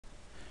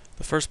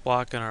The first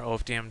block in our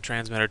OFDM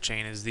transmitter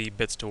chain is the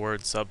bits to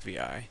word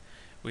sub-VI.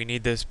 We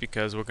need this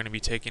because we're going to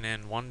be taking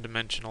in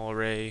one-dimensional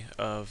array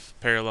of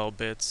parallel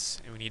bits,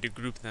 and we need to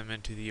group them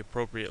into the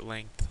appropriate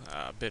length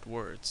bit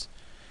words.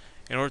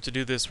 In order to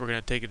do this, we're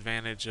going to take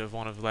advantage of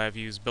one of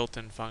LabVIEW's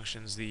built-in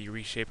functions, the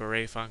reshape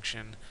array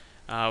function,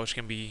 which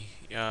can be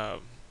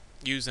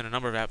used in a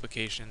number of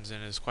applications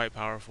and is quite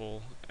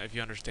powerful if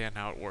you understand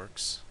how it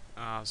works.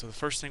 So the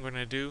first thing we're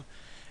going to do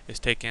is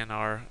take in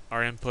our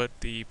input,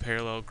 the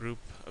parallel group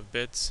of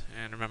bits,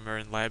 and remember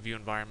in LabVIEW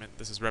environment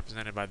this is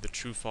represented by the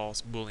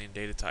true-false Boolean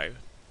data type.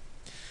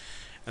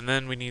 And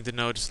then we need to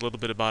know just a little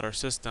bit about our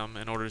system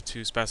in order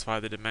to specify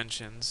the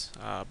dimensions,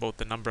 both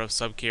the number of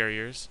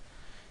subcarriers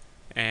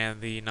and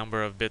the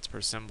number of bits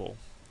per symbol.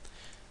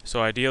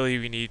 So ideally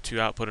we need to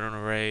output an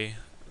array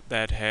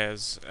that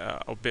has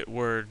a bit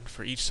word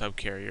for each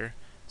subcarrier.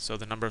 So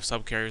the number of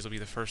subcarriers will be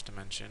the first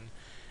dimension.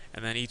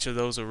 And then each of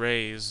those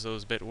arrays,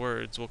 those bit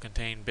words, will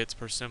contain bits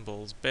per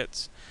symbol's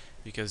bits,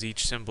 because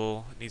each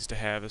symbol needs to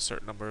have a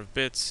certain number of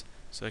bits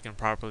so they can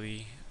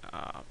properly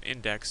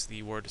index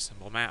the word to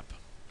symbol map.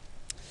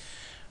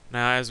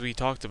 Now, as we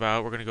talked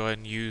about, we're going to go ahead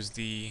and use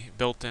the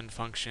built-in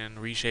function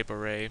reshape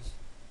array.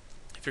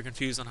 If you're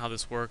confused on how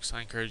this works,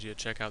 I encourage you to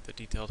check out the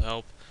detailed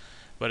help.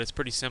 But it's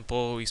pretty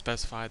simple. We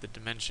specify the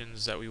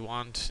dimensions that we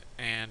want,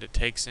 and it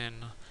takes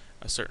in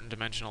a certain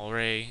dimensional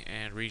array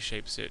and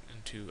reshapes it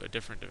into a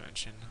different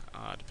dimension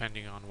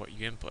depending on what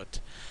you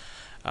input.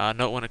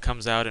 Note when it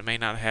comes out it may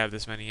not have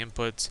this many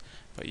inputs,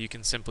 but you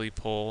can simply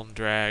pull,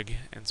 drag,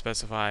 and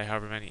specify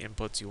however many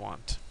inputs you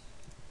want.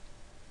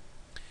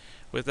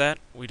 With that,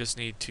 we just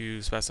need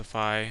to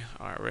specify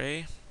our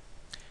array.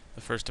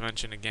 The first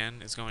dimension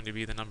again is going to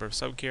be the number of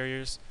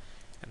subcarriers,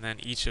 and then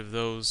each of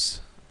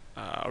those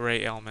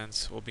array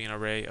elements will be an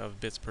array of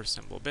bits per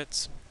symbol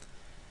bits.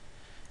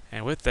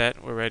 And with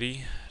that, we're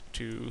ready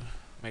to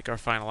make our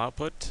final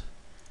output,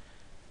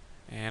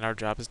 and our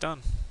job is done.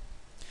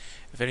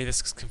 If any of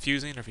this is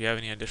confusing, or if you have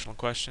any additional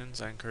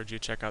questions, I encourage you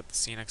to check out the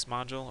CNX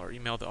module or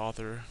email the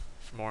author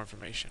for more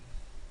information.